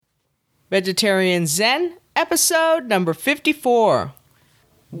Vegetarian Zen, episode number 54.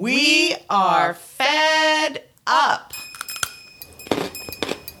 We are fed up.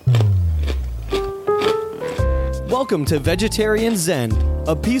 Welcome to Vegetarian Zen,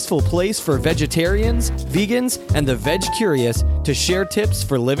 a peaceful place for vegetarians, vegans, and the veg curious to share tips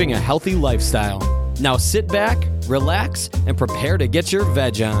for living a healthy lifestyle. Now sit back, relax, and prepare to get your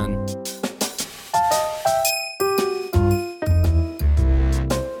veg on.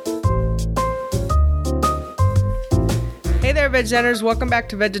 Hey there, Veg Zenners. Welcome back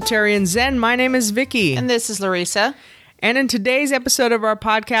to Vegetarian Zen. My name is Vicky. And this is Larissa. And in today's episode of our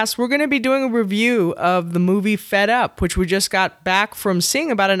podcast, we're going to be doing a review of the movie Fed Up, which we just got back from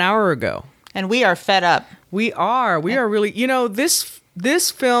seeing about an hour ago. And we are fed up. We are really,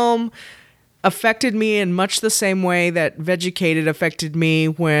 this film affected me in much the same way that Vegucated affected me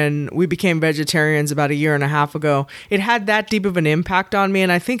when we became vegetarians about a year and a half ago. It had that deep of an impact on me,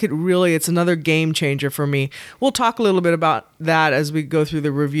 and I think it's another game changer for me. We'll talk a little bit about that as we go through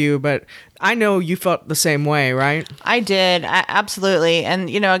the review, but I know you felt the same way, right? I did, absolutely.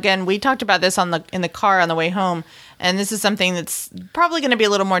 And, again, we talked about this in the car on the way home, and this is something that's probably going to be a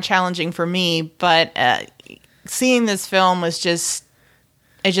little more challenging for me, but seeing this film was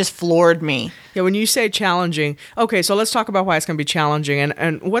it just floored me. Yeah, when you say challenging, okay, so let's talk about why it's going to be challenging.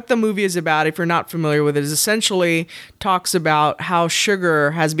 And what the movie is about, if you're not familiar with it, is essentially talks about how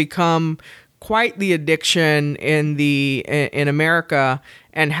sugar has become quite the addiction in America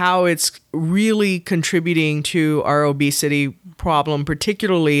and how it's really contributing to our obesity problem,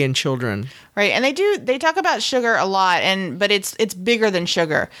 particularly in children. Right, and they talk about sugar a lot, but it's bigger than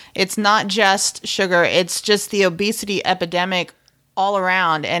sugar. It's not just sugar, it's just the obesity epidemic all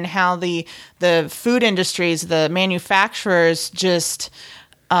around, and how the food industries, the manufacturers just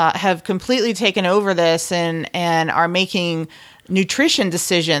have completely taken over this and are making nutrition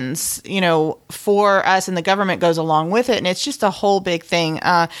decisions, for us, and the government goes along with it, and it's just a whole big thing.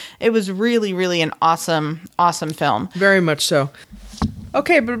 It was really, really an awesome film. Very much so.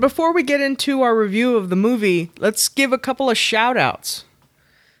 Okay, but before we get into our review of the movie, let's give a couple of shout-outs.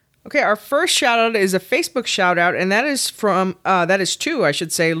 Okay, our first shout-out is a Facebook shout-out, and that is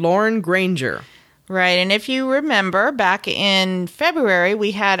to Lauren Granger. Right, and if you remember, back in February,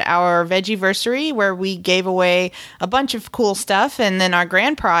 we had our Vegiversary where we gave away a bunch of cool stuff, and then our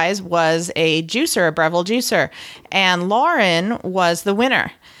grand prize was a juicer, a Breville juicer, and Lauren was the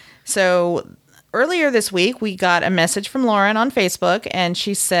winner. So earlier this week, we got a message from Lauren on Facebook, and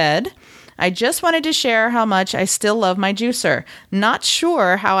she said, "I just wanted to share how much I still love my juicer. Not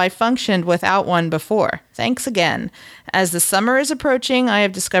sure how I functioned without one before. Thanks again. As the summer is approaching, I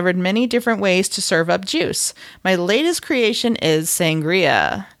have discovered many different ways to serve up juice. My latest creation is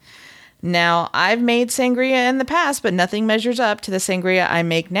sangria." Now, I've made sangria in the past, but nothing measures up to the sangria I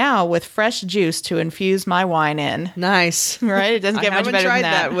make now with fresh juice to infuse my wine in. Nice. Right? It doesn't get much better than that. I haven't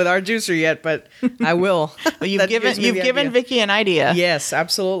tried that with our juicer yet, but I will. Well, you've given Vicky an idea. Yes,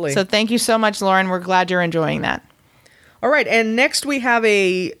 absolutely. So thank you so much, Lauren. We're glad you're enjoying that. All right, and next we have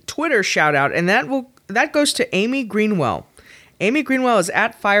a Twitter shout-out, and that goes to Amy Greenwell. Amy Greenwell is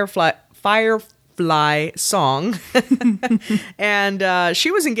at Firefly Song, and she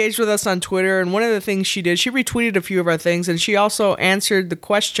was engaged with us on Twitter, and one of the things she did, she retweeted a few of our things, and she also answered the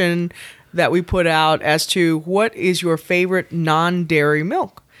question that we put out as to what is your favorite non-dairy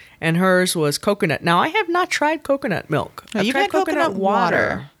milk, and hers was coconut. Now, I have not tried coconut milk. I've You've tried had coconut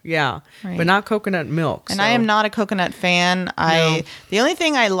water. Yeah, right. But not coconut milk. And I am not a coconut fan. No. The only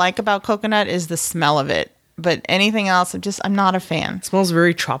thing I like about coconut is the smell of it. But anything else, I'm not a fan. It smells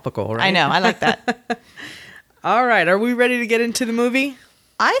very tropical, right? I know. I like that. All right. Are we ready to get into the movie?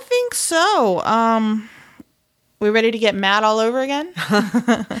 I think so. We ready to get mad all over again?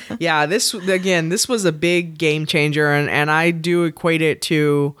 Yeah. This was a big game changer. And I do equate it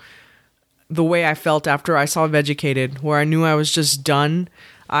to the way I felt after I saw Vegucated, where I knew I was just done.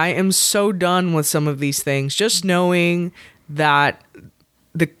 I am so done with some of these things. Just knowing that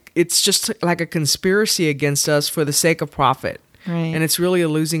it's just like a conspiracy against us for the sake of profit. Right. And it's really a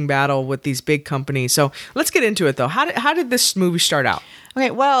losing battle with these big companies. So let's get into it, though. How did this movie start out?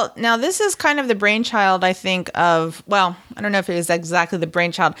 Okay, well, now this is kind of the brainchild, I think, of, well, I don't know if it is exactly the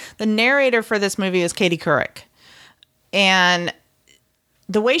brainchild. The narrator for this movie is Katie Couric. And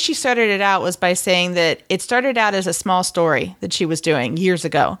the way she started it out was by saying that it started out as a small story that she was doing years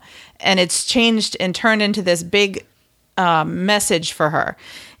ago. And it's changed and turned into this big message for her.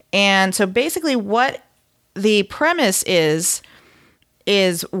 And so basically what the premise is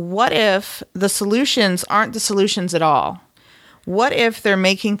what if the solutions aren't the solutions at all? What if they're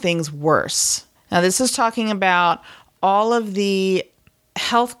making things worse? Now, this is talking about all of the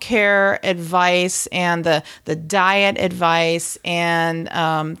healthcare advice and the diet advice and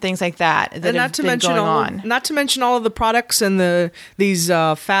things like that And not to mention all of the products and these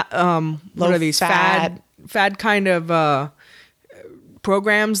fad kind of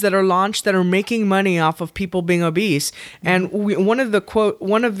programs that are launched that are making money off of people being obese. And one of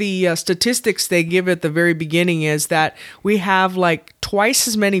the statistics they give at the very beginning is that we have like twice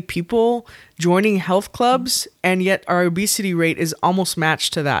as many people joining health clubs, and yet our obesity rate is almost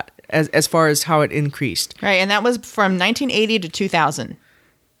matched to that as far as how it increased. Right, and that was from 1980 to 2000.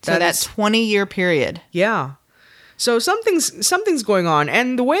 So that 20-year period. Yeah. So something's going on.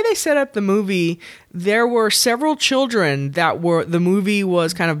 And the way they set up the movie, there were several children that the movie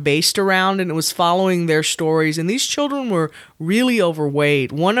was kind of based around, and it was following their stories. And these children were really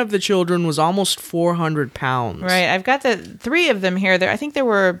overweight. One of the children was almost 400 pounds. Right. I've got the 3 of them here. I think there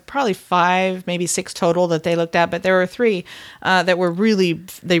were probably 5, maybe 6 total that they looked at, but there were 3 that were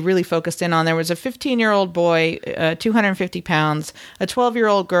they really focused in on. There was a 15-year-old boy, 250 pounds, a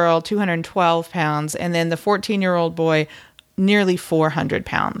 12-year-old girl, 212 pounds, and then the 14-year-old boy, nearly 400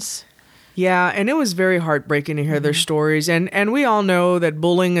 pounds. Yeah, and it was very heartbreaking to hear their stories. And we all know that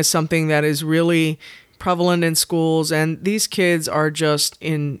bullying is something that is really prevalent in schools, and these kids are just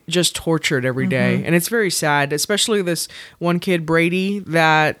tortured every day. And it's very sad, especially this one kid, Brady,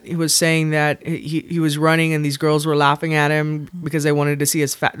 that he was saying that he was running and these girls were laughing at him because they wanted to see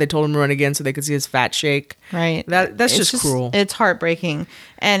his fat. They told him to run again so they could see his fat shake. Right. That's just cruel. It's heartbreaking.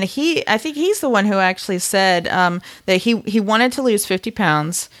 And I think he's the one who actually said that he wanted to lose 50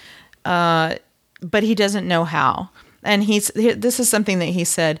 pounds, but he doesn't know how. And this is something that he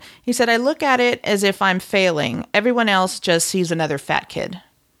said. He said, I look at it as if I'm failing. Everyone else just sees another fat kid.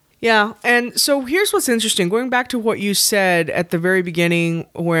 Yeah. And so here's what's interesting. Going back to what you said at the very beginning,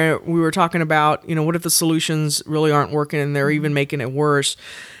 where we were talking about, what if the solutions really aren't working and they're even making it worse?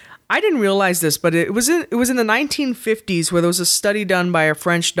 I didn't realize this, but it was in the 1950s where there was a study done by a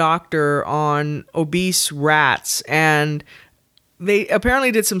French doctor on obese rats, and they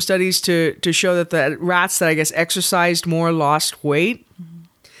apparently did some studies to show that the rats that I guess exercised more lost weight.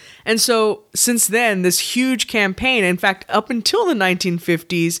 And so since then, this huge campaign, in fact, up until the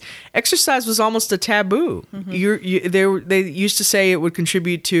 1950s, exercise was almost a taboo. They used to say it would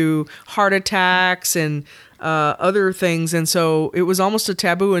contribute to heart attacks and other things. And so it was almost a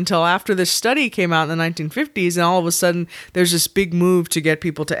taboo until after this study came out in the 1950s. And all of a sudden, there's this big move to get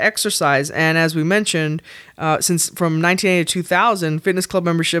people to exercise. And as we mentioned, since from 1980 to 2000, fitness club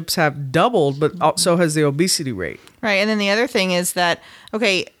memberships have doubled, but so has the obesity rate. Right. And then the other thing is that,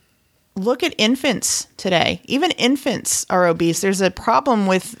 look at infants today. Even infants are obese. There's a problem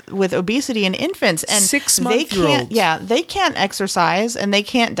with obesity in infants. And 6-month-olds. They can't exercise and they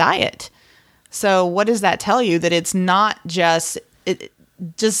can't diet. So what does that tell you? That it's not just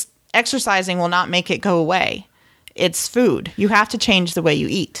exercising will not make it go away. It's food. You have to change the way you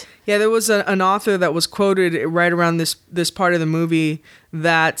eat. Yeah, there was an author that was quoted right around this part of the movie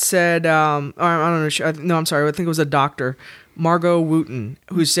that said, I don't know, no, I'm sorry, I think it was a doctor, Margot Wooten,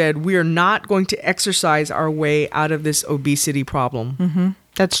 who said, we are not going to exercise our way out of this obesity problem. Mm-hmm.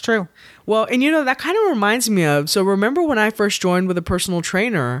 That's true. Well, and that kind of reminds me of, so remember when I first joined with a personal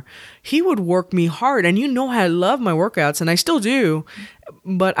trainer, he would work me hard, and I love my workouts, and I still do,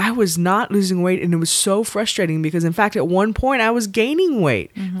 but I was not losing weight, and it was so frustrating because, in fact, at one point I was gaining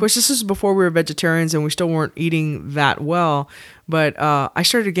weight. Of course, this is before we were vegetarians and we still weren't eating that well, but I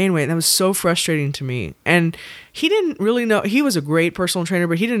started to gain weight, and that was so frustrating to me. And he didn't really know, he was a great personal trainer,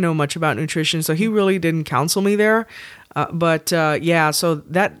 but he didn't know much about nutrition, so he really didn't counsel me there. So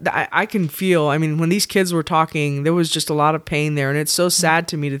that I can feel, when these kids were talking, there was just a lot of pain there. And it's so sad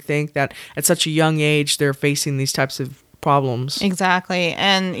to me to think that at such a young age, they're facing these types of problems. Exactly.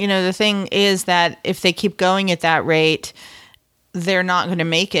 And, the thing is that if they keep going at that rate, they're not going to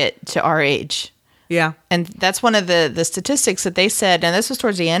make it to our age. Yeah. And that's one of the statistics that they said, and this was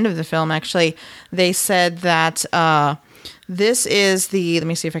towards the end of the film, actually. They said that, this is let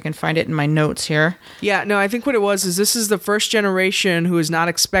me see if I can find it in my notes here. Yeah, no, I think what it was is this is the first generation who is not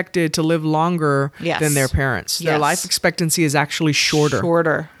expected to live longer than their parents. Their life expectancy is actually shorter.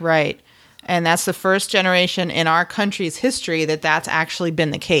 Shorter, right. And that's the first generation in our country's history that's actually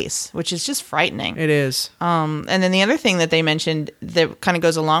been the case, which is just frightening. It is. And then the other thing that they mentioned that kind of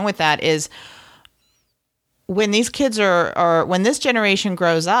goes along with that is when these kids when this generation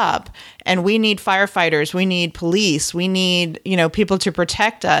grows up and we need firefighters, we need police, we need, people to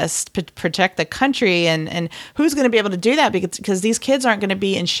protect us, protect the country. And who's going to be able to do that? Because these kids aren't going to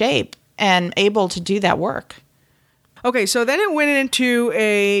be in shape and able to do that work. Okay, so then it went into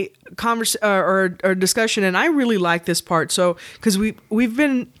a or discussion, and I really like this part. So, because we've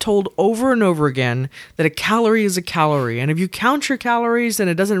been told over and over again that a calorie is a calorie, and if you count your calories, then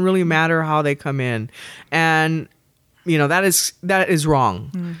it doesn't really matter how they come in, and that is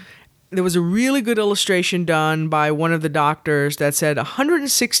wrong. There was a really good illustration done by one of the doctors that said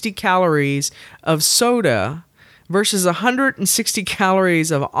 160 calories of soda versus 160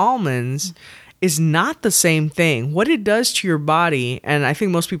 calories of almonds is not the same thing. What it does to your body, and I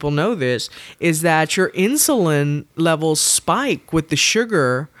think most people know this, is that your insulin levels spike with the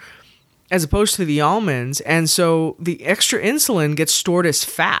sugar as opposed to the almonds. And so the extra insulin gets stored as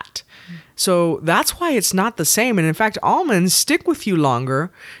fat. So that's why it's not the same. And in fact, almonds stick with you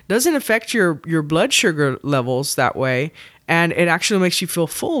longer, doesn't affect your blood sugar levels that way. And it actually makes you feel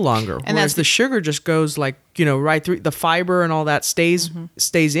full longer. And whereas the sugar just goes right through the fiber and all that stays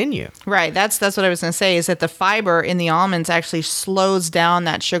in you. Right. That's what I was going to say, is that the fiber in the almonds actually slows down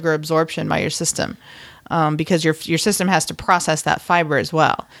that sugar absorption by your system. Because your system has to process that fiber as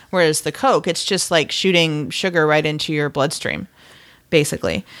well. Whereas the Coke, it's just like shooting sugar right into your bloodstream,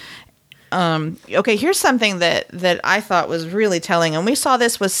 basically. Okay, here's something that I thought was really telling, and we saw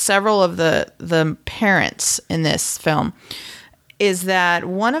this with several of the parents in this film, is that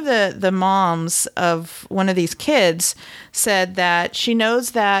one of the moms of one of these kids said that she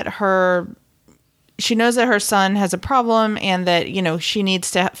knows that her son has a problem and that, she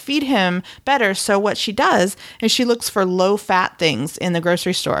needs to feed him better. So what she does is she looks for low-fat things in the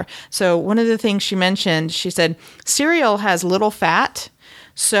grocery store. So one of the things she mentioned, she said, cereal has little fat,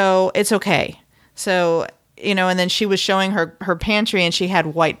 so it's okay. So, and then she was showing her pantry, and she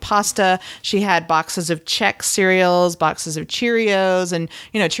had white pasta. She had boxes of Chex cereals, boxes of Cheerios. And,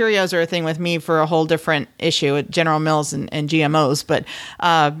 Cheerios are a thing with me for a whole different issue at General Mills and GMOs.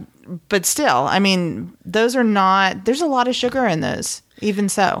 But still, I mean, those are not, there's a lot of sugar in those, even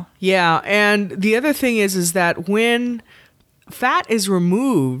so. Yeah. And the other thing is that when fat is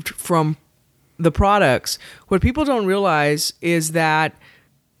removed from the products, what people don't realize is that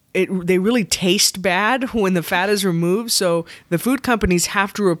they really taste bad when the fat is removed. So the food companies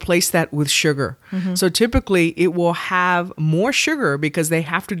have to replace that with sugar. Mm-hmm. So typically it will have more sugar because they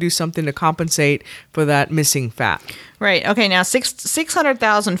have to do something to compensate for that missing fat. Right. Okay. Now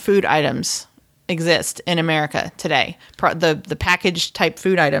 600,000 food items exist in America today. The packaged type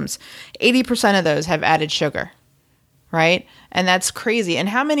food items, 80% of those have added sugar. Right. And that's crazy. And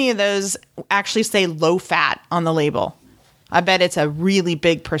how many of those actually say low fat on the label? I bet it's a really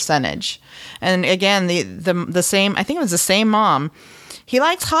big percentage. And again, the same, I think it was the same mom. He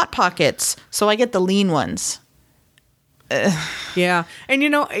likes Hot Pockets, so I get the lean ones. Yeah. And,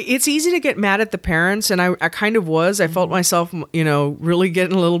 it's easy to get mad at the parents. And I kind of was. I felt myself, really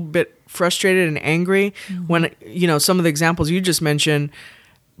getting a little bit frustrated and angry when, some of the examples you just mentioned.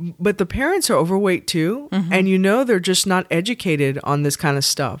 But the parents are overweight too. Mm-hmm. And, they're just not educated on this kind of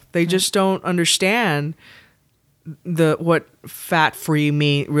stuff. They just don't understand what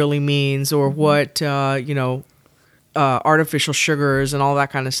fat-free really means, or what artificial sugars and all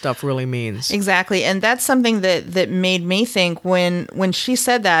that kind of stuff really means. Exactly. And that's something that made me think when she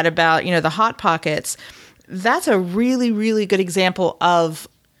said that about the Hot Pockets. That's a really, really good example of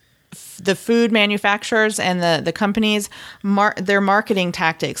the food manufacturers and the companies, their marketing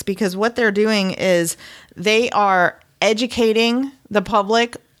tactics, because what they're doing is they are educating the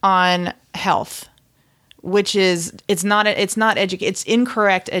public on health, which is it's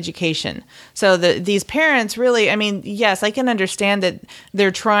incorrect education. So these parents really, I mean, yes, I can understand that they're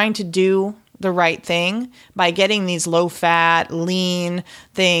trying to do the right thing by getting these low fat, lean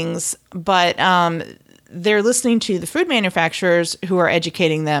things, but they're listening to the food manufacturers who are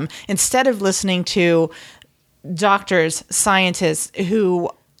educating them instead of listening to doctors, scientists who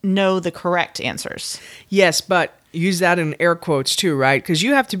know the correct answers. Yes, but use that in air quotes too, right? Because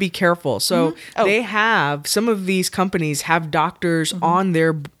you have to be careful. So they have, some of these companies have doctors on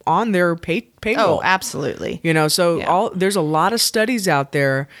their payroll. Oh, absolutely. There's a lot of studies out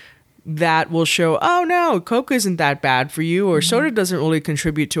there that will show, oh no, Coke isn't that bad for you, or soda doesn't really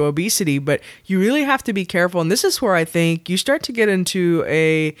contribute to obesity, but you really have to be careful. And this is where I think you start to get into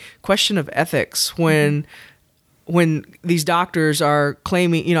a question of ethics when these doctors are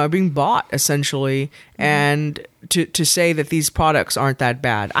claiming, are being bought essentially, and to say that these products aren't that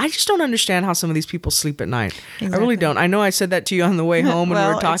bad. I just don't understand how some of these people sleep at night. Exactly. I really don't. I know I said that to you on the way home when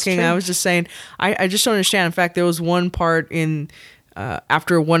we were talking. I was just saying, I just don't understand. In fact, there was one part in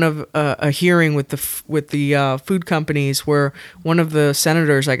after one of a hearing with the food companies where one of the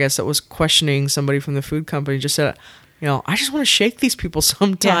senators, I guess, that was questioning somebody from the food company just said, I just want to shake these people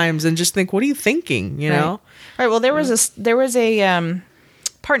sometimes and just think, what are you thinking? You know? Right. Well, there was a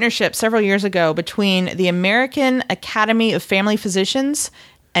partnership several years ago between the American Academy of Family Physicians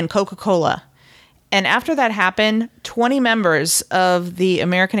and Coca-Cola. And after that happened, 20 members of the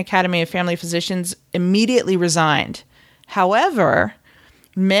American Academy of Family Physicians immediately resigned. However,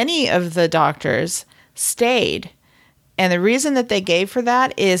 many of the doctors stayed. And the reason that they gave for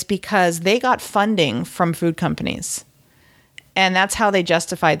that is because they got funding from food companies. And that's how they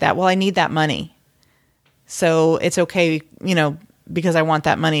justified that. Well, I need that money. So it's okay, because I want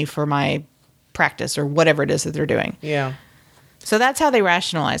that money for my practice or whatever it is that they're doing. Yeah. So that's how they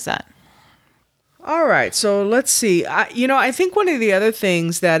rationalize that. All right. So let's see. I think one of the other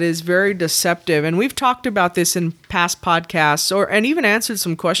things that is very deceptive, and we've talked about this in past podcasts and even answered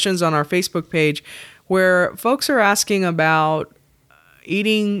some questions on our Facebook page where folks are asking about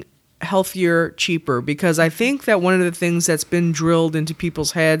eating healthier, cheaper, because I think that one of the things that's been drilled into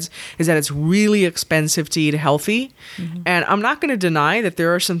people's heads is that it's really expensive to eat healthy. Mm-hmm. And I'm not going to deny that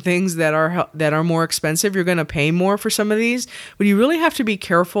there are some things that are more expensive. You're going to pay more for some of these, but you really have to be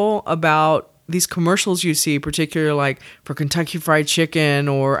careful about these commercials you see, particularly like for Kentucky Fried Chicken,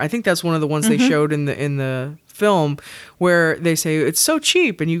 or I think that's one of the ones they showed in the film, where they say it's so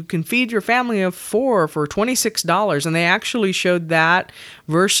cheap and you can feed your family of 4 for $26, and they actually showed that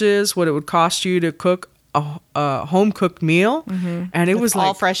versus what it would cost you to cook a home cooked meal, and it was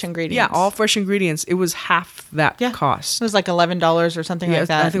all fresh ingredients. Yeah, all fresh ingredients. It was half that cost. It was like $11 or something like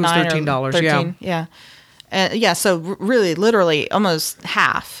that. I think it was $13. $13, yeah. So really, literally, almost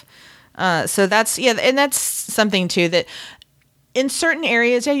half. So that's and that's something too that in certain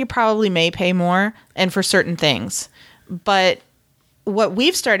areas, you probably may pay more, and for certain things. But what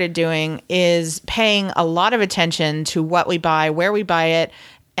we've started doing is paying a lot of attention to what we buy, where we buy it,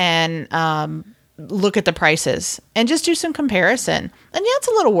 and look at the prices and just do some comparison. And it's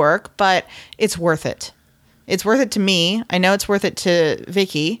a little work, but it's worth it. It's worth it to me. I know it's worth it to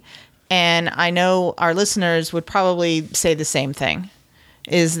Vicky, and I know our listeners would probably say the same thing.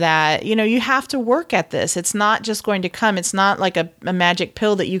 Is that, you have to work at this. It's not just going to come. It's not like a magic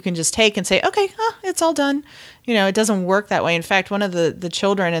pill that you can just take and say, okay, it's all done. It doesn't work that way. In fact, one of the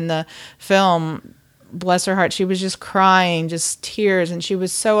children in the film, bless her heart, she was just crying, just tears, and she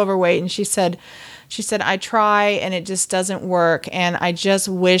was so overweight. And she said, I try and it just doesn't work. And I just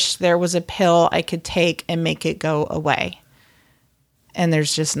wish there was a pill I could take and make it go away. And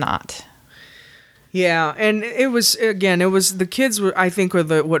there's just not. Yeah, and it was the kids were, I think, were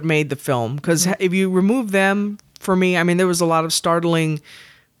what made the film, because if you remove them, for me, I mean, there was a lot of startling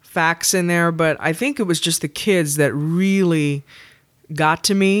facts in there, but I think it was just the kids that really got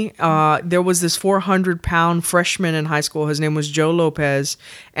to me. There was this 400-pound freshman in high school. His name was Joe Lopez,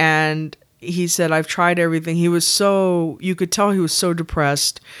 and he said, I've tried everything. He was you could tell he was so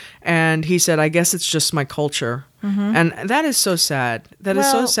depressed, and he said, I guess it's just my culture. Mm-hmm. And that is so sad. That is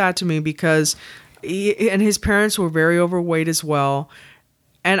so sad to me, because and his parents were very overweight as well.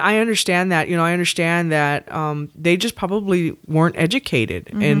 And I understand that, I understand that they just probably weren't educated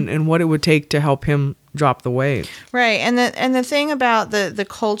in what it would take to help him drop the weight. Right. And the thing about the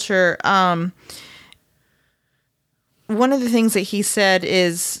culture, one of the things that he said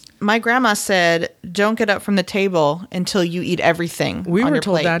is, my grandma said, don't get up from the table until you eat everything. We on were your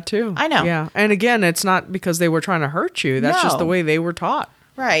told plate. that too. I know. Yeah. And again, it's not because they were trying to hurt you. That's just the way they were taught.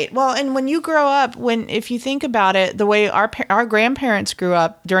 Right. Well, and when you grow up, if you think about it, the way our grandparents grew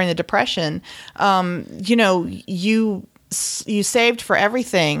up during the Depression, you saved for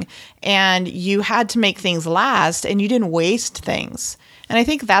everything, and you had to make things last, and you didn't waste things. And I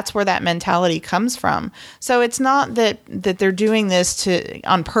think that's where that mentality comes from. So it's not that they're doing this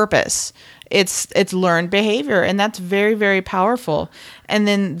on purpose. It's learned behavior, and that's very, very powerful. And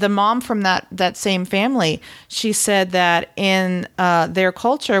then the mom from that same family, she said that in their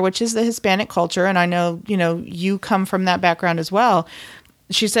culture, which is the Hispanic culture, and I know, you come from that background as well.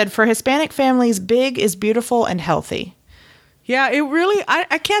 She said, for Hispanic families, big is beautiful and healthy. Yeah, it really,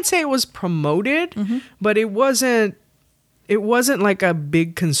 I can't say it was promoted, but it wasn't like a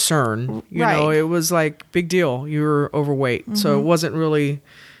big concern. You know, it was like, big deal. You were overweight. So it wasn't really...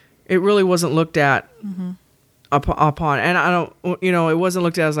 It really wasn't looked at upon, and I don't, it wasn't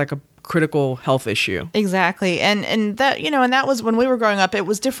looked at as like a critical health issue. Exactly, and that, and that was when we were growing up. It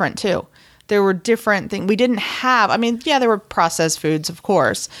was different too. There were different things we didn't have. I mean, there were processed foods, of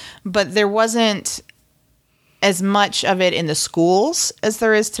course, but there wasn't as much of it in the schools as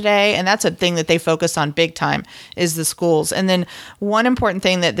there is today, and that's a thing that they focus on big time, is the schools. And then one important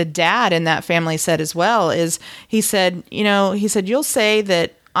thing that the dad in that family said as well is, he said, you'll say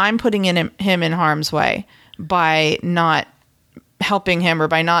that I'm putting him in harm's way, by not helping him or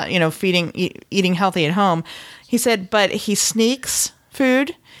by not, eating healthy at home. He said, but he sneaks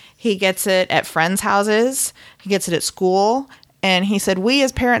food. He gets it at friends' houses. He gets it at school. And he said, we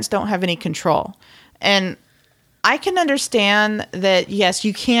as parents don't have any control. And I can understand that, yes,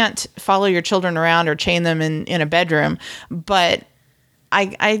 you can't follow your children around or chain them in a bedroom, but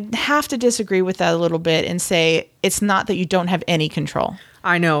I have to disagree with that a little bit and say it's not that you don't have any control.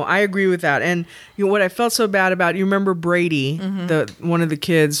 I know. I agree with that. And what I felt so bad about, you remember Brady, one of the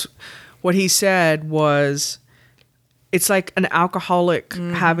kids, what he said was, it's like an alcoholic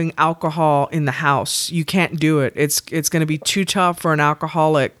having alcohol in the house. You can't do it. It's going to be too tough for an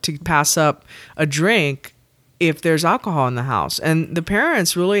alcoholic to pass up a drink if there's alcohol in the house. And the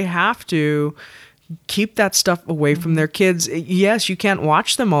parents really have to keep that stuff away from their kids. Yes, you can't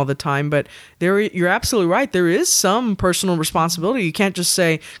watch them all the time, but you're absolutely right. There is some personal responsibility. You can't just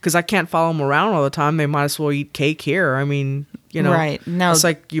say, because I can't follow them around all the time, they might as well eat cake here. I mean, right. No, it's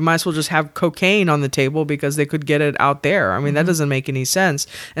like you might as well just have cocaine on the table because they could get it out there. I mean, that doesn't make any sense.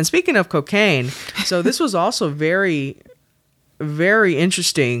 And speaking of cocaine, so this was also very, very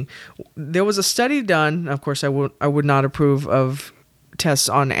interesting. There was a study done. Of course, I would not approve of tests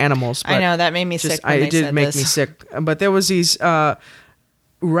on animals. But I know that made me sick. When it did make me sick. But there was these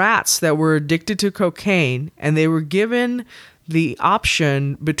rats that were addicted to cocaine, and they were given the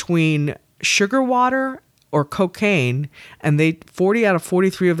option between sugar water or cocaine, and 40 out of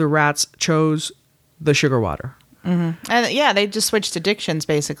 43 of the rats chose the sugar water. And they just switched addictions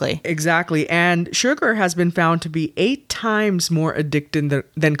basically. Exactly. And sugar has been found to be 8 times more addictive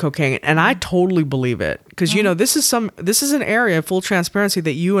than cocaine. And I totally believe it. Because, this is an area of full transparency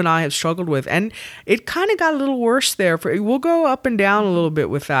that you and I have struggled with. And it kind of got a little worse there. We'll go up and down a little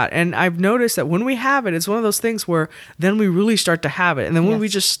bit with that. And I've noticed that when we have it, it's one of those things where then we really start to have it. And then when we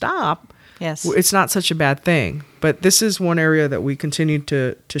just stop, it's not such a bad thing. But this is one area that we continue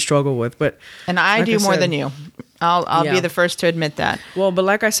to struggle with. And I do more than you. I'll be the first to admit that. Well, but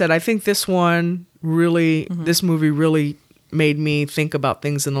like I said, I think this one really, this movie really made me think about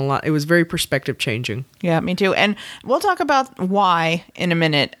things in a lot. It was very perspective changing. Yeah, me too. And we'll talk about why in a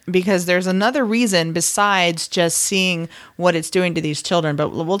minute, because there's another reason besides just seeing what it's doing to these children. But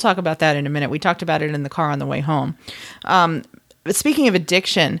we'll talk about that in a minute. We talked about it in the car on the way home. But speaking of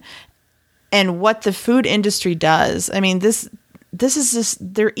addiction and what the food industry does, I mean, this is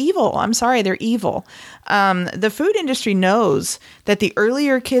just, they're evil. I'm sorry, they're evil. The food industry knows that the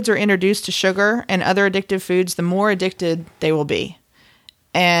earlier kids are introduced to sugar and other addictive foods, the more addicted they will be.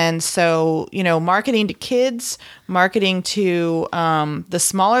 And so, marketing to kids, marketing to the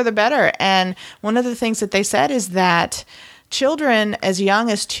smaller, the better. And one of the things that they said is that children as young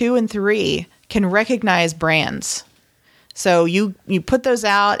as 2 and 3 can recognize brands. So you put those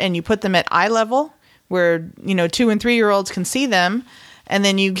out and you put them at eye level, where 2 and 3-year-olds can see them, and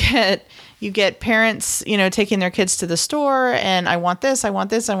then you get parents taking their kids to the store and I want this,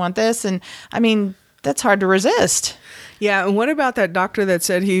 and I mean that's hard to resist. Yeah, and what about that doctor that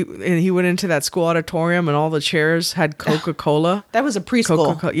said he went into that school auditorium and all the chairs had Coca-Cola? That was a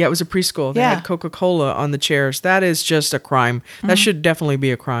preschool. Yeah, it was a preschool. They had Coca-Cola on the chairs. That is just a crime. That should definitely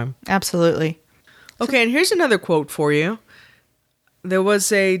be a crime. Absolutely. Okay, and here's another quote for you. There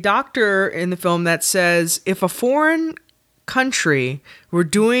was a doctor in the film that says, if a foreign country were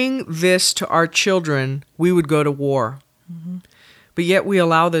doing this to our children, we would go to war. But yet we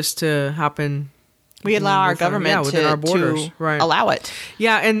allow this to happen. We allow our government within our borders. To allow it.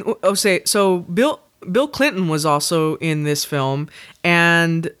 Yeah, and so Bill Clinton was also in this film,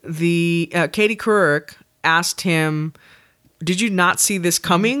 and the Katie Couric asked him, did you not see this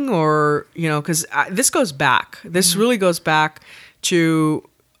coming? Or, because this goes back. This really goes back to,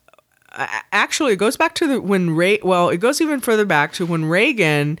 actually, it goes back to it goes even further back to when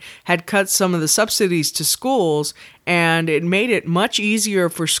Reagan had cut some of the subsidies to schools, and it made it much easier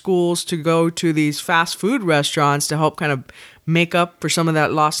for schools to go to these fast food restaurants to help kind of make up for some of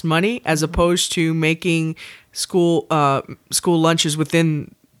that lost money, as opposed to making school lunches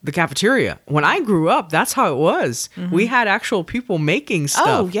within the cafeteria. When I grew up, that's how it was. We had actual people making stuff.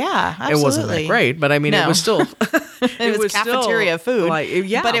 Oh, yeah, absolutely. It wasn't that great, but I mean, it was still... it was cafeteria still, food,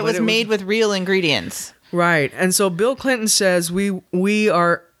 but it was made with real ingredients. Right. And so Bill Clinton says we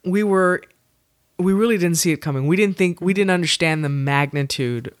really didn't see it coming. We didn't understand the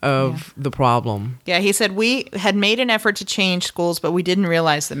magnitude of the problem. Yeah, he said we had made an effort to change schools, but we didn't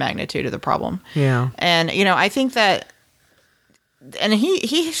realize the magnitude of the problem. Yeah. And, I think that, and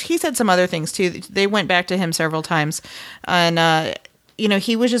he said some other things too. They went back to him several times. And,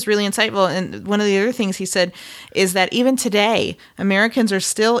 he was just really insightful. And one of the other things he said is that even today, Americans are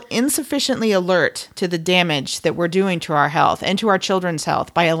still insufficiently alert to the damage that we're doing to our health and to our children's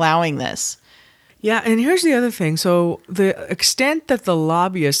health by allowing this. Yeah, and here's the other thing. So the extent that the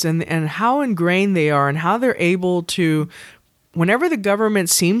lobbyists and how ingrained they are and how they're able to, whenever the government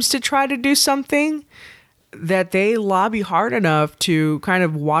seems to try to do something, that they lobby hard enough to kind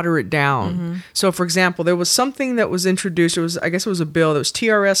of water it down. Mm-hmm. So, for example, there was something that was introduced. I guess it was a bill that was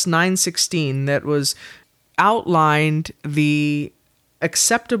TRS 916 that was outlined the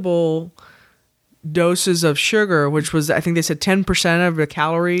acceptable doses of sugar, which was, I think they said 10% of the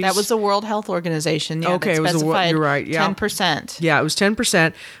calories. That was the World Health Organization. Yeah, okay, it was you're right. Yeah, 10%. Yeah, it was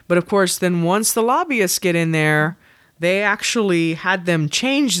 10%. But of course, then once the lobbyists get in there, they actually had them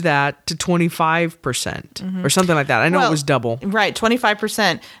change that to 25% or something like that. I know it was double. Right,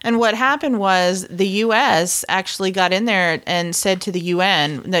 25%. And what happened was the U.S. actually got in there and said to the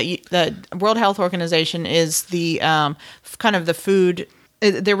UN that the World Health Organization is the kind of the food.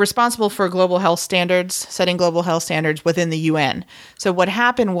 They're responsible for global health standards, setting global health standards within the UN. So what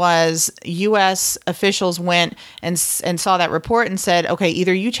happened was U.S. officials went and saw that report and said, okay,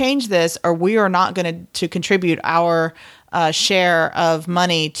 either you change this or we are not going to contribute our share of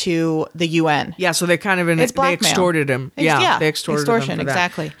money to the UN. Yeah, so they kind of they extorted him. Yeah, they extorted extortion, him for that.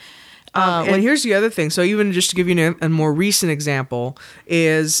 Exactly. And here's the other thing. So even just to give you a more recent example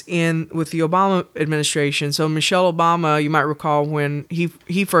is with the Obama administration. So Michelle Obama, you might recall when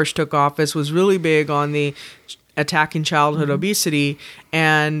he first took office, was really big on the attacking childhood obesity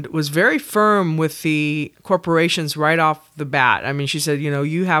and was very firm with the corporations right off the bat. I mean, she said,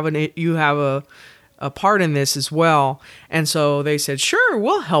 you have a part in this as well. And so they said, sure,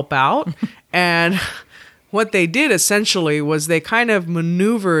 we'll help out. And what they did essentially was they kind of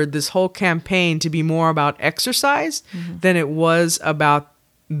maneuvered this whole campaign to be more about exercise than it was about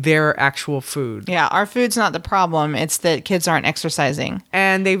their actual food. Yeah, our food's not the problem. It's that kids aren't exercising.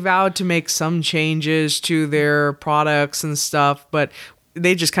 And they vowed to make some changes to their products and stuff, but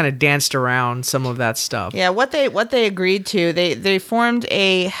they just kind of danced around some of that stuff. Yeah, what they agreed to, they formed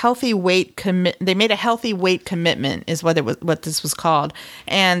a healthy weight they made a healthy weight commitment is what this was called.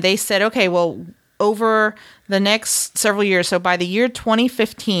 And they said, okay, well, over the next several years, so by the year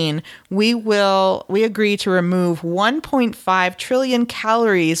 2015, we agree to remove 1.5 trillion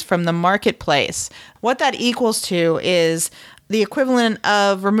calories from the marketplace. What that equals to is the equivalent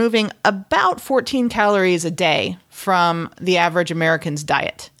of removing about 14 calories a day from the average American's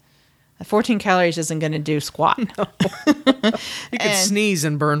diet. 14 calories isn't going to do squat. No. You could sneeze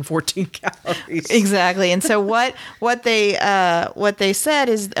and burn 14 calories. Exactly. And so what they said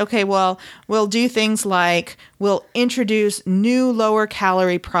is, okay, well, we'll do things like we'll introduce new lower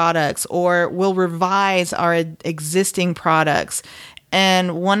calorie products or we'll revise our existing products.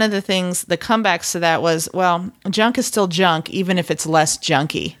 And one of the things, the comebacks to that was, well, junk is still junk, even if it's less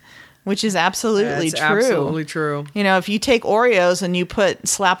junky. Which is absolutely true. Absolutely true. If you take Oreos and you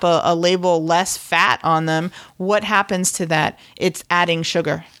slap a label less fat on them, what happens to that? It's adding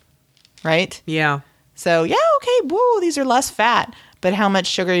sugar, right? Yeah. So, yeah, okay, whoa, these are less fat. But how much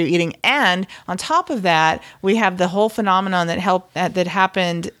sugar are you eating? And on top of that, we have the whole phenomenon that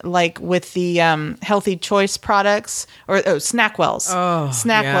happened like with the healthy choice products or SnackWells.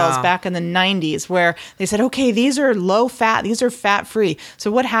 SnackWells back in the 90s where they said, okay, these are low fat, these are fat free.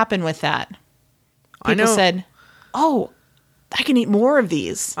 So what happened with that? People said, oh, I can eat more of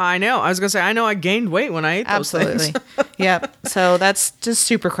these. I know. I was going to say, I gained weight when I ate those things. Yep. So that's just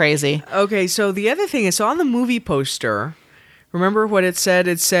super crazy. Okay. So the other thing is, on the movie poster, remember what it said?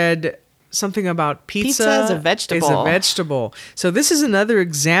 It said something about pizza is a vegetable. So this is another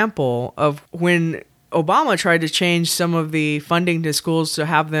example of when Obama tried to change some of the funding to schools to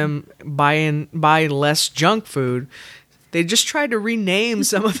have them buy less junk food. They just tried to rename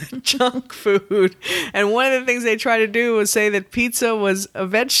some of the junk food. And one of the things they tried to do was say that pizza was a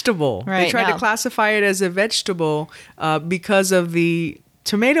vegetable. Right, they tried to classify it as a vegetable because of the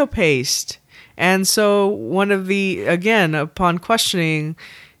tomato paste. And so upon questioning,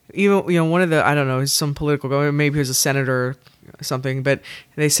 even one of the, I don't know, some political guy, maybe he was a senator or something, but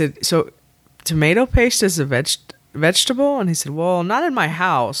they said, so tomato paste is a vegetable? And he said, well, not in my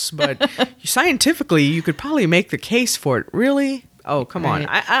house, but scientifically you could probably make the case for it. Really? Oh, come on.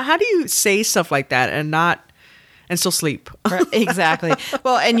 How do you say stuff like that and still sleep? Right, exactly.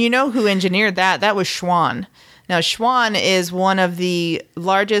 Well, and you know who engineered that? That was Schwan. Now, Schwan is one of the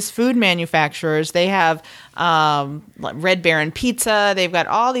largest food manufacturers. They have Red Baron Pizza. They've got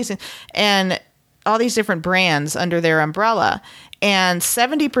all these different brands under their umbrella. And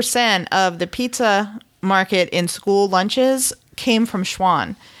 70% of the pizza market in school lunches came from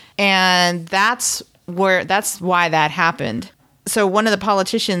Schwann. And that's why that happened. So one of the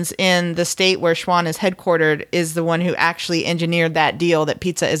politicians in the state where Schwann is headquartered is the one who actually engineered that deal that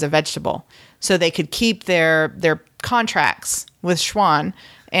pizza is a vegetable. So they could keep their contracts with Schwann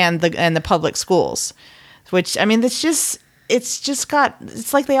and the public schools. Which, I mean,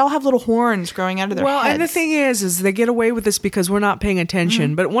 it's like they all have little horns growing out of their heads. Well, and the thing is they get away with this because we're not paying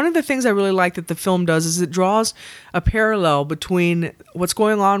attention. Mm-hmm. But one of the things I really like that the film does is it draws a parallel between what's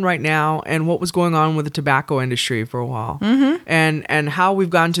going on right now and what was going on with the tobacco industry for a while. Mm-hmm. And how we've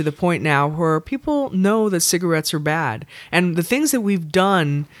gotten to the point now where people know that cigarettes are bad. And the things that we've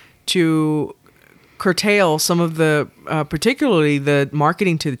done to curtail some of the, particularly the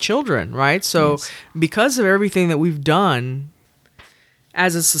marketing to the children, right? So because of everything that we've done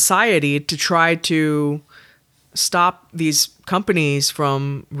as a society to try to stop these companies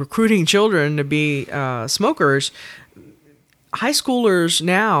from recruiting children to be smokers, high schoolers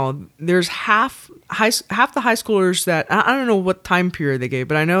now, there's half the high schoolers that, I don't know what time period they gave,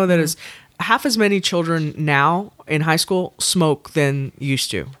 but I know that is half as many children now in high school smoke than used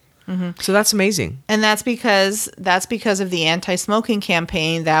to. Mm-hmm. So that's amazing. And that's because of the anti-smoking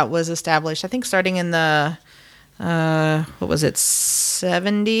campaign that was established, I think, starting in the,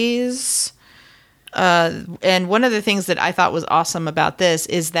 70s? And one of the things that I thought was awesome about this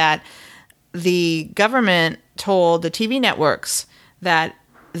is that the government told the TV networks that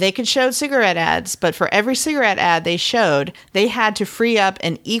they could show cigarette ads, but for every cigarette ad they showed, they had to free up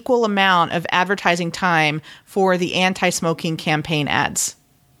an equal amount of advertising time for the anti-smoking campaign ads.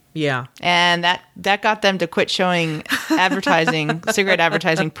 Yeah. And that got them to quit showing cigarette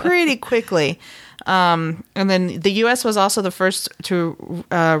advertising pretty quickly. And then the U.S. was also the first to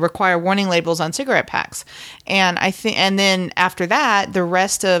require warning labels on cigarette packs. And then after that, the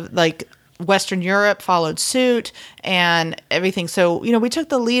rest of Western Europe followed suit and everything. So, we took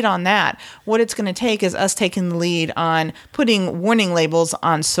the lead on that. What it's going to take is us taking the lead on putting warning labels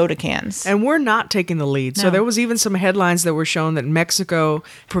on soda cans. And we're not taking the lead. No. So there was even some headlines that were shown that Mexico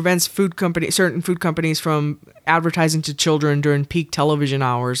prevents certain food companies from advertising to children during peak television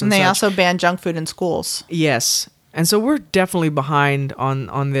hours. And they also ban junk food in schools. Yes. And so we're definitely behind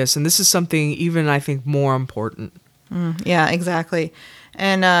on this. And this is something even, I think, more important. Yeah, exactly.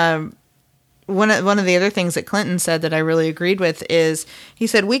 And one of the other things that Clinton said that I really agreed with is he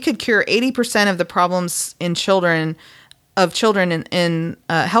said we could cure 80% of the problems in children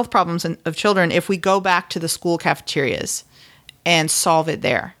health problems of children if we go back to the school cafeterias and solve it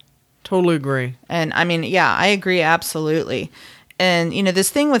there. Totally agree. And I mean, yeah, I agree absolutely. And this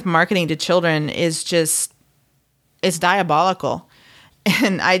thing with marketing to children is it's diabolical.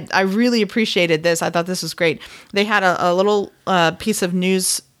 And I really appreciated this. I thought this was great. They had a little piece of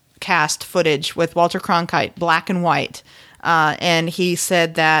newscast footage with Walter Cronkite, black and white. And he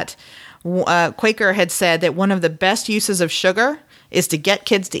said that Quaker had said that one of the best uses of sugar is to get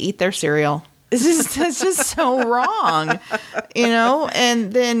kids to eat their cereal. It's just so wrong,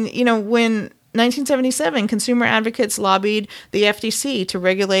 And then, when 1977, consumer advocates lobbied the FTC to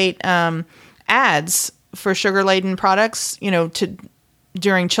regulate ads for sugar-laden products,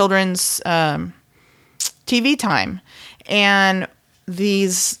 during children's TV time. And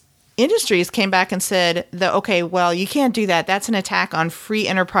these industries came back and said that, okay, well, you can't do that. That's an attack on free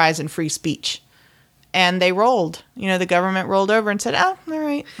enterprise and free speech. And they rolled. The government rolled over and said, oh, all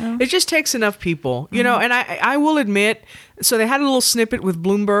right. Oh. It just takes enough people, and I will admit, so they had a little snippet with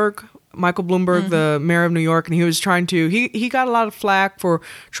Bloomberg, Michael Bloomberg, the mayor of New York, and he was trying to, he got a lot of flack for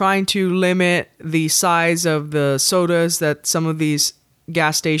trying to limit the size of the sodas that some of these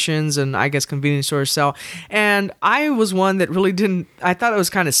gas stations and I guess convenience stores sell. And I was one that really I thought it was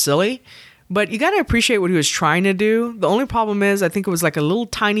kind of silly, but you got to appreciate what he was trying to do. The only problem is I think it was like a little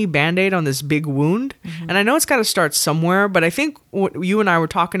tiny Band-Aid on this big wound. Mm-hmm. And I know it's got to start somewhere, but I think what you and I were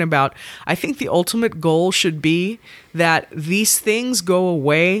talking about, I think the ultimate goal should be that these things go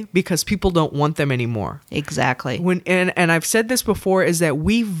away because people don't want them anymore. Exactly. And I've said this before, is that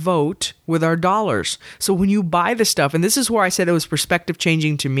we vote with our dollars. So when you buy the stuff, and this is where I said it was perspective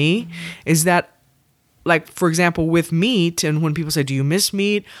changing to me, is that, like, for example, with meat, and when people say, do you miss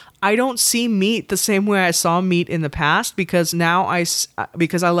meat? I don't see meat the same way I saw meat in the past, because now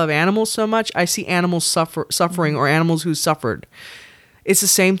because I love animals so much, I see animals suffering or animals who suffered. It's the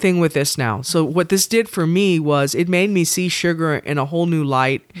same thing with this now. So what this did for me was it made me see sugar in a whole new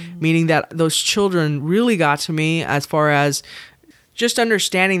light, meaning that those children really got to me as far as just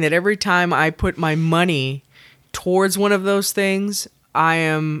understanding that every time I put my money towards one of those things, I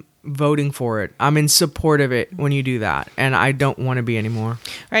am voting for it. I'm in support of it when you do that, and I don't want to be anymore.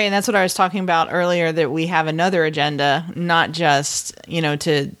 Right, and that's what I was talking about earlier, that we have another agenda, not just,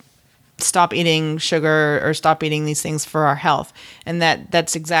 to stop eating sugar or stop eating these things for our health. And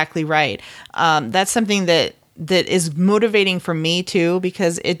that's exactly right. That's something that is motivating for me too,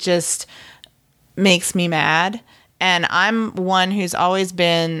 because it just makes me mad. And I'm one who's always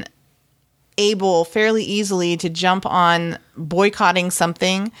been able fairly easily to jump on boycotting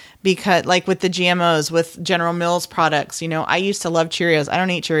something, because like with the GMOs, with General Mills products, I used to love Cheerios. I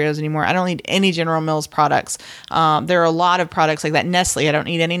don't eat Cheerios anymore. I don't eat any General Mills products. There are a lot of products like that. Nestle, I don't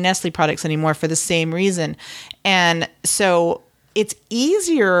eat any Nestle products anymore for the same reason. And so it's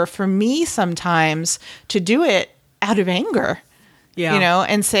easier for me sometimes to do it out of anger. Yeah.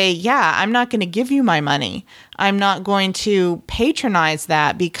 And say, I'm not going to give you my money. I'm not going to patronize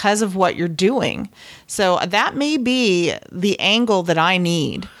that because of what you're doing. So that may be the angle that I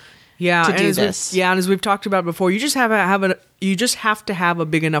need to do this. And as we've talked about before, you just have to have a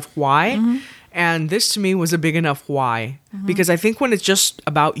big enough why. Mm-hmm. And this to me was a big enough why. Mm-hmm. Because I think when it's just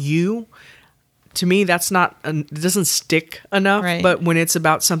about you, to me, that's it doesn't stick enough. Right. But when it's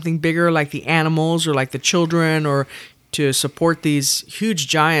about something bigger, like the animals or like the children, or to support these huge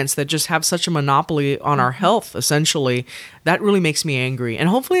giants that just have such a monopoly on our health, essentially, that really makes me angry. And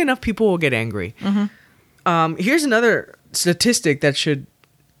hopefully enough people will get angry. Mm-hmm. Here's another statistic that should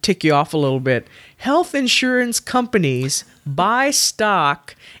tick you off a little bit. Health insurance companies buy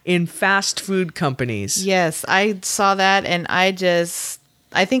stock in fast food companies. Yes, I saw that, and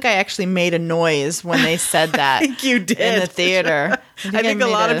I think I actually made a noise when they said that. I think you did. In the theater. I think a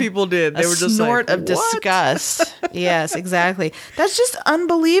lot of people did. They were just snort like, of disgust. Yes, exactly. That's just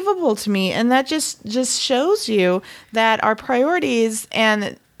unbelievable to me. And that just shows you that our priorities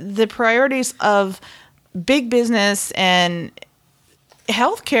and the priorities of big business and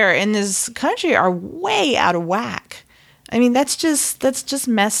healthcare in this country are way out of whack. I mean, that's just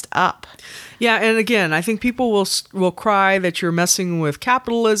messed up. Yeah, and again, I think people will cry that you're messing with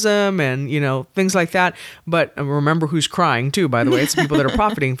capitalism and, things like that. But remember who's crying too, by the way. It's the people that are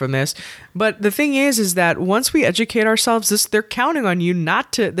profiting from this. But the thing is that once we educate ourselves, they're counting on you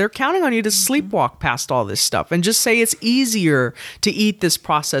they're counting on you to sleepwalk past all this stuff and just say it's easier to eat this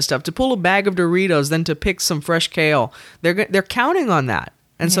processed stuff, to pull a bag of Doritos than to pick some fresh kale. They're counting on that.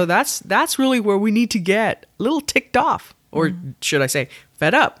 And so that's really where we need to get a little ticked off, or should I say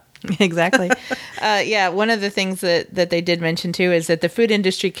fed up. Exactly. One of the things that they did mention too is that the food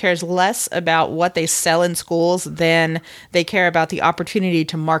industry cares less about what they sell in schools than they care about the opportunity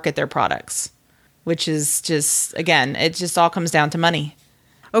to market their products, which is just, again, it just all comes down to money.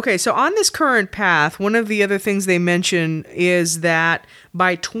 Okay, so on this current path, one of the other things they mention is that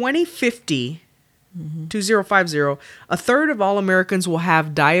by 2050, 2050, a third of all Americans will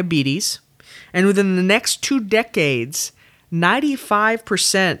have diabetes, and within the next 2 decades,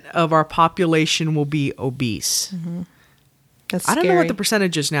 95% of our population will be obese. Mm-hmm. That's I don't scary. know what the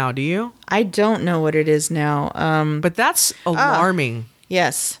percentage is now. Do you? I don't know what it is now. But that's alarming.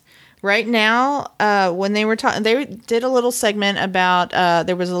 Yes. Right now, when they were talking, they did a little segment about,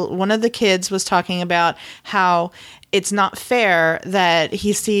 there was one of the kids was talking about how it's not fair that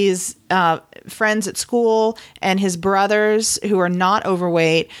he sees friends at school and his brothers who are not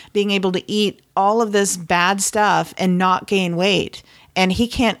overweight being able to eat all of this bad stuff and not gain weight. And he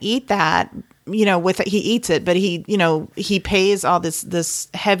can't eat that, he eats it, but he pays all this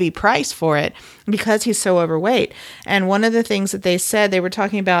heavy price for it because he's so overweight. And one of the things that they said, they were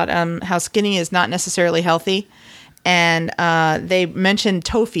talking about how skinny is not necessarily healthy. And they mentioned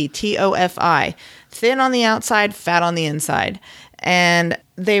TOFI, T-O-F-I, thin on the outside, fat on the inside. And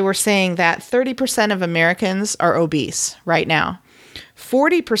they were saying that 30% of Americans are obese right now.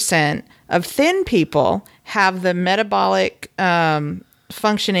 40% of thin people have the metabolic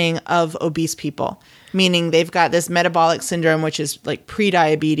functioning of obese people, meaning they've got this metabolic syndrome, which is like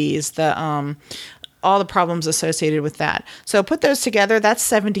prediabetes, all the problems associated with that. So put those together, that's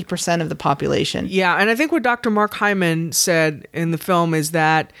 70% of the population. Yeah, and I think what Dr. Mark Hyman said in the film is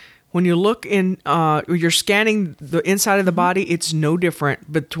that when you look in, you're scanning the inside of the body, it's no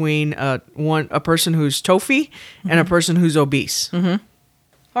different between a person who's TOFI and a person who's obese. Mm-hmm.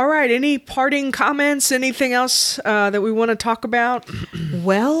 All right, any parting comments, anything else that we want to talk about?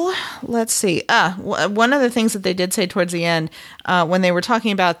 Well, let's see. One of the things that they did say towards the end, when they were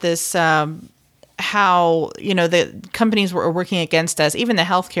talking about this, how, the companies were working against us, even the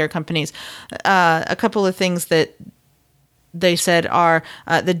healthcare companies, a couple of things that they said are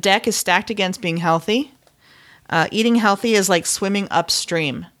the deck is stacked against being healthy. Eating healthy is like swimming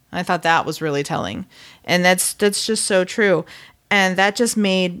upstream. I thought that was really telling. And that's just so true. And that just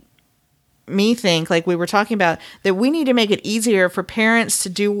made me think, like we were talking about, that we need to make it easier for parents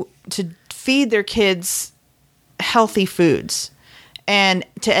to feed their kids healthy foods and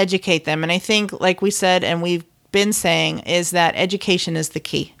to educate them. And I think, like we said, and we've been saying, is that education is the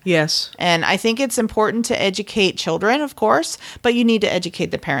key. Yes. And I think it's important to educate children, of course, but you need to educate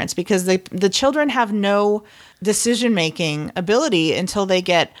the parents, because the children have no decision-making ability until they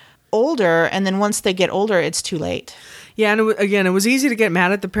get older. And then once they get older, it's too late. Yeah, and again, it was easy to get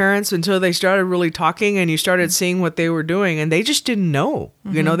mad at the parents until they started really talking and you started seeing what they were doing, and they just didn't know.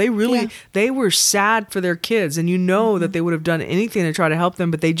 You know, they were sad for their kids, and that they would have done anything to try to help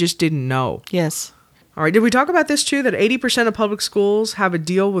them, but they just didn't know. Yes. All right, did we talk about this too, that 80% of public schools have a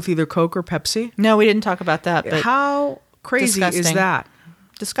deal with either Coke or Pepsi? No, we didn't talk about that. But how crazy is that?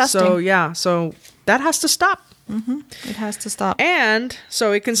 Disgusting. So that has to stop. It has to stop. And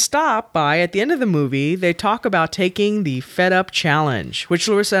so it can stop by, at the end of the movie, they talk about taking the Fed Up Challenge, which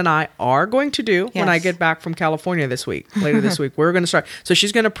Larissa and I are going to do when I get back from California later this week. We're going to start. So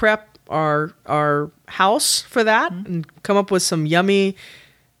she's going to prep our house for that and come up with some yummy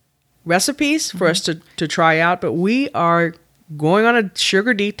recipes for us to try out. But we are going on a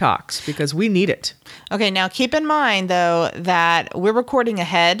sugar detox because we need it. Okay, now keep in mind, though, that we're recording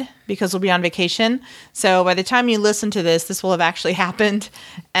ahead because we'll be on vacation. So by the time you listen to this will have actually happened.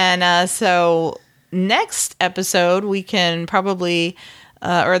 And so next episode, we can probably,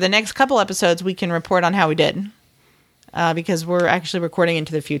 or the next couple episodes, we can report on how we did. Because we're actually recording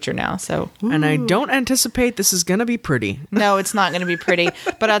into the future now. So, and I don't anticipate this is going to be pretty. No, it's not going to be pretty.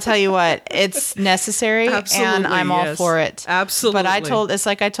 But I'll tell you what, it's necessary, and I'm all for it. Absolutely. But it's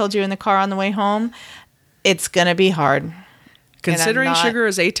like I told you in the car on the way home, it's going to be hard. Considering sugar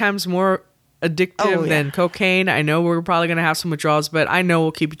is 8 times more addictive than cocaine, I know we're probably going to have some withdrawals, but I know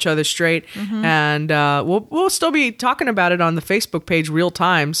we'll keep each other straight. And we'll still be talking about it on the Facebook page real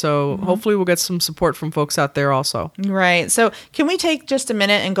time. So hopefully we'll get some support from folks out there also. Right. So can we take just a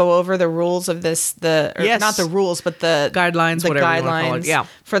minute and go over the rules of this, not the rules, but the guidelines, whatever you want to call it. Yeah.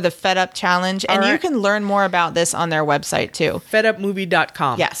 For the Fed Up Challenge. And you can learn more about this on their website too.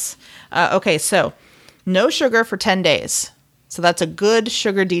 fedupmovie.com. Yes. Okay. So no sugar for 10 days. So that's a good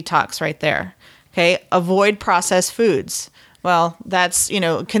sugar detox right there. Okay. Avoid processed foods. Well, that's,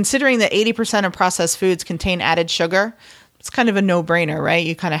 considering that 80% of processed foods contain added sugar, it's kind of a no-brainer, right?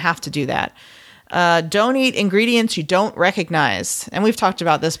 You kind of have to do that. Don't eat ingredients you don't recognize. And we've talked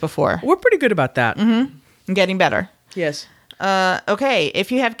about this before. We're pretty good about that. I'm getting better. Yes. Okay.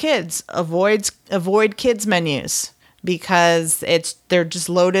 If you have kids, avoid kids menus because they're just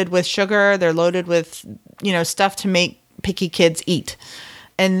loaded with sugar. They're loaded with, stuff to make picky kids eat.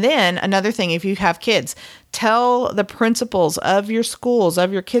 And then another thing, if you have kids, tell the principals of your schools,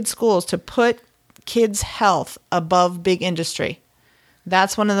 of your kids' schools, to put kids' health above big industry.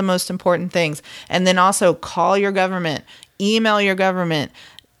 That's one of the most important things. And then also call your government, email your government.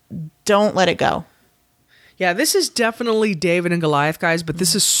 Don't let it go. Yeah, this is definitely David and Goliath, guys, but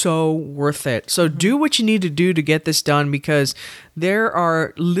this is so worth it. So do what you need to do to get this done because there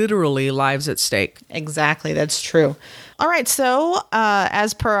are literally lives at stake. Exactly, that's true. All right, so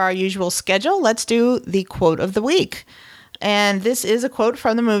as per our usual schedule, let's do the quote of the week. And this is a quote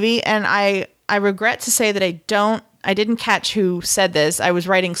from the movie, and I regret to say that I didn't catch who said this. I was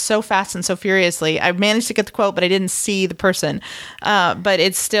writing so fast and so furiously. I managed to get the quote, but I didn't see the person. But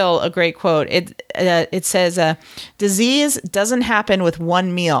it's still a great quote. It says, disease doesn't happen with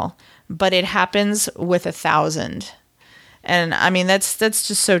one meal, but it happens with 1,000. And I mean, that's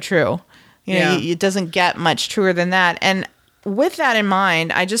just so true. It doesn't get much truer than that. And with that in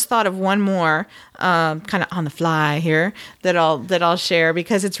mind, I just thought of one more, kind of on the fly here, that I'll share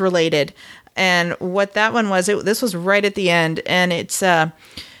because it's related. And what that one was, this was right at the end, and it's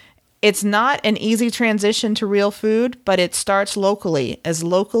not an easy transition to real food, but it starts locally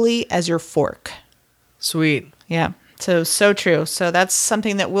as your fork. Sweet. Yeah. So true. So that's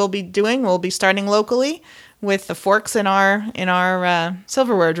something that we'll be doing. We'll be starting locally with the forks in our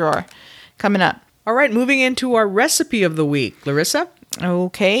silverware drawer coming up. All right, moving into our recipe of the week. Larissa?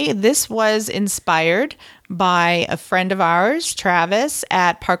 Okay, this was inspired by a friend of ours, Travis,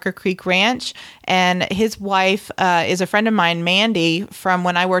 at Parker Creek Ranch, and his wife is a friend of mine, Mandy, from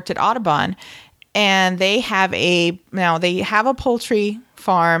when I worked at Audubon, and they have a poultry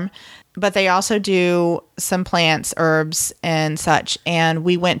farm, but they also do some plants, herbs, and such. And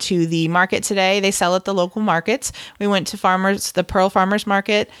we went to the market today. They sell at the local markets. We went to the Pearl Farmers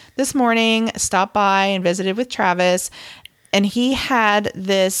Market this morning, stopped by and visited with Travis, and he had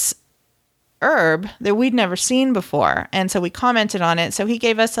this herb that we'd never seen before. And so we commented on it. So he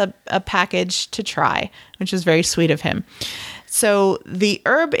gave us a package to try, which was very sweet of him. So the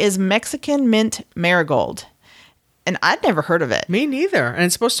herb is Mexican mint marigold. And I'd never heard of it. Me neither. And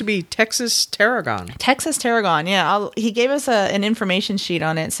it's supposed to be Texas tarragon. Texas tarragon, yeah. He gave us an information sheet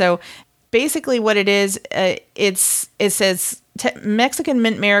on it. So basically what it is, it says Mexican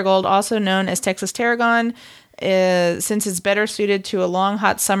mint marigold, also known as Texas tarragon, since it's better suited to a long,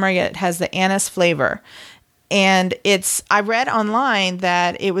 hot summer, yet it has the anise flavor. And I read online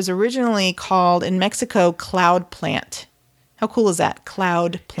that it was originally called in Mexico cloud plant. How cool is that?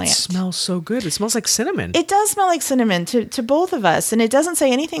 Cloud plant. It smells so good. It smells like cinnamon. It does smell like cinnamon to both of us. And it doesn't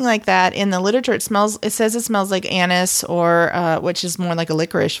say anything like that in the literature. It says it smells like anise or, which is more like a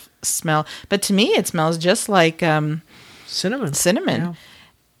licorice smell. But to me, it smells just like cinnamon. Yeah.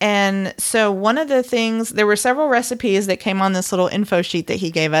 And so one of the things, there were several recipes that came on this little info sheet that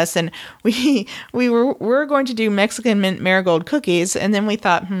he gave us. And we're going to do Mexican mint marigold cookies. And then we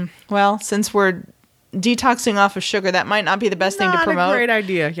thought, well, since we're detoxing off of sugar, that might not be the best thing to promote. Not a great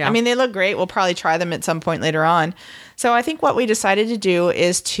idea, yeah. I mean, they look great. We'll probably try them at some point later on. So I think what we decided to do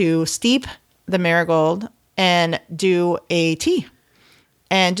is to steep the marigold and do a tea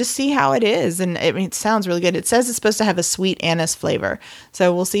and just see how it is. And I mean, it sounds really good. It says it's supposed to have a sweet anise flavor.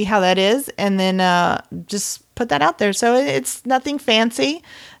 So we'll see how that is and then just put that out there. So it's nothing fancy,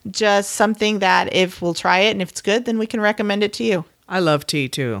 just something that if we'll try it and if it's good, then we can recommend it to you. I love tea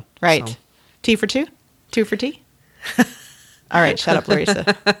too. Right. So. Tea for two? Two for tea? All right, shut up,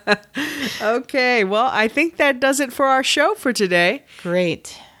 Larissa. Okay, well, I think that does it for our show for today.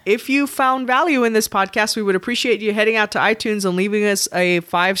 Great. If you found value in this podcast, we would appreciate you heading out to iTunes and leaving us a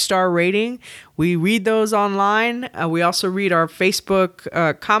 5-star rating. We read those online. We also read our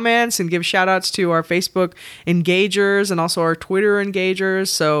Facebook comments and give shout outs to our Facebook engagers and also our Twitter engagers.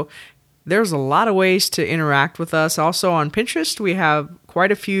 So there's a lot of ways to interact with us. Also on Pinterest, we have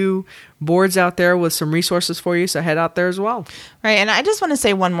quite a few boards out there with some resources for you. So head out there as well. Right. And I just want to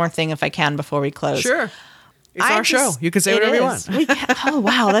say one more thing if I can before we close. Sure. It's our show. You can say whatever you want. Oh,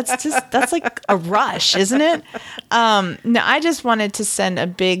 wow. That's like a rush, isn't it? No, I just wanted to send a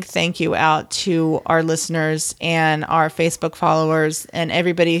big thank you out to our listeners and our Facebook followers and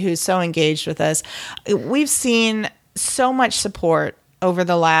everybody who's so engaged with us. We've seen so much support over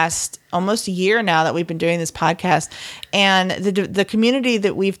the last almost year now that we've been doing this podcast, and the community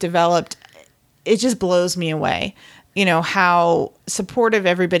that we've developed, it just blows me away. You know, how supportive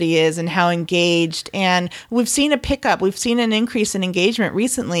everybody is and how engaged, and we've seen a pickup. We've seen an increase in engagement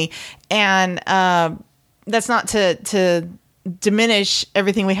recently, and that's not to diminish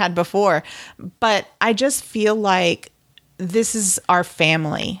everything we had before, but I just feel like this is our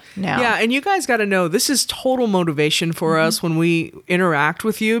family now. Yeah, and you guys got to know, this is total motivation for us when we interact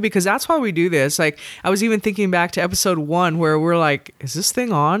with you, because that's why we do this. Like, I was even thinking back to episode 1 where we're like, is this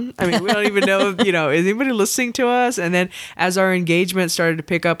thing on? I mean, we don't even know, is anybody listening to us? And then as our engagement started to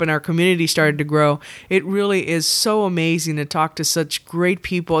pick up and our community started to grow, it really is so amazing to talk to such great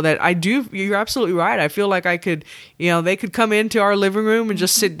people that you're absolutely right. I feel like I could, they could come into our living room and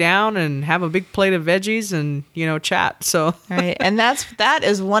just sit down and have a big plate of veggies and, chat. So right. And that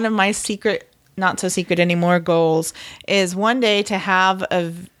is one of my secret, not so secret anymore, goals, is one day to have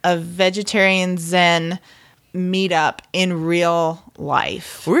a vegetarian Zen meetup in real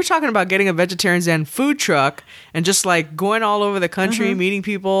life. We were talking about getting a vegetarian Zen food truck and just like going all over the country, meeting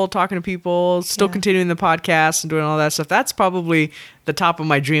people, talking to people, still continuing the podcast and doing all that stuff. That's probably the top of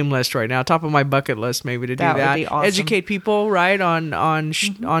my dream list right now, top of my bucket list maybe to do that. Would be awesome. Educate people, right, on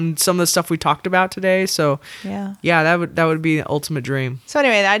some of the stuff we talked about today. So yeah, that would be the ultimate dream. So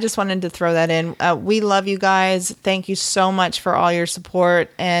anyway, I just wanted to throw that in. We love you guys. Thank you so much for all your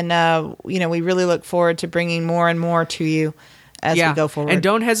support, and we really look forward to bringing more and more to you as we go forward. And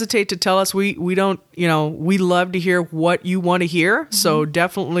don't hesitate to tell us. We don't, we love to hear what you want to hear. So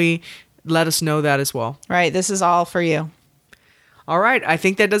definitely let us know that as well. Right. This is all for you. All right. I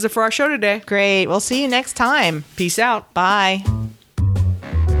think that does it for our show today. Great. We'll see you next time. Peace out. Bye.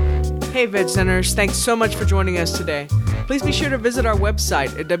 Hey, Veg Centers. Thanks so much for joining us today. Please be sure to visit our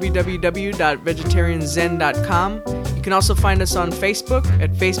website at www.vegetarianzen.com. You can also find us on Facebook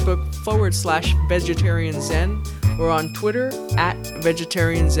at Facebook.com/vegetarianzen or on Twitter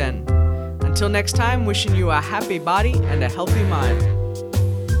 @vegetarianzen. Until next time, wishing you a happy body and a healthy mind.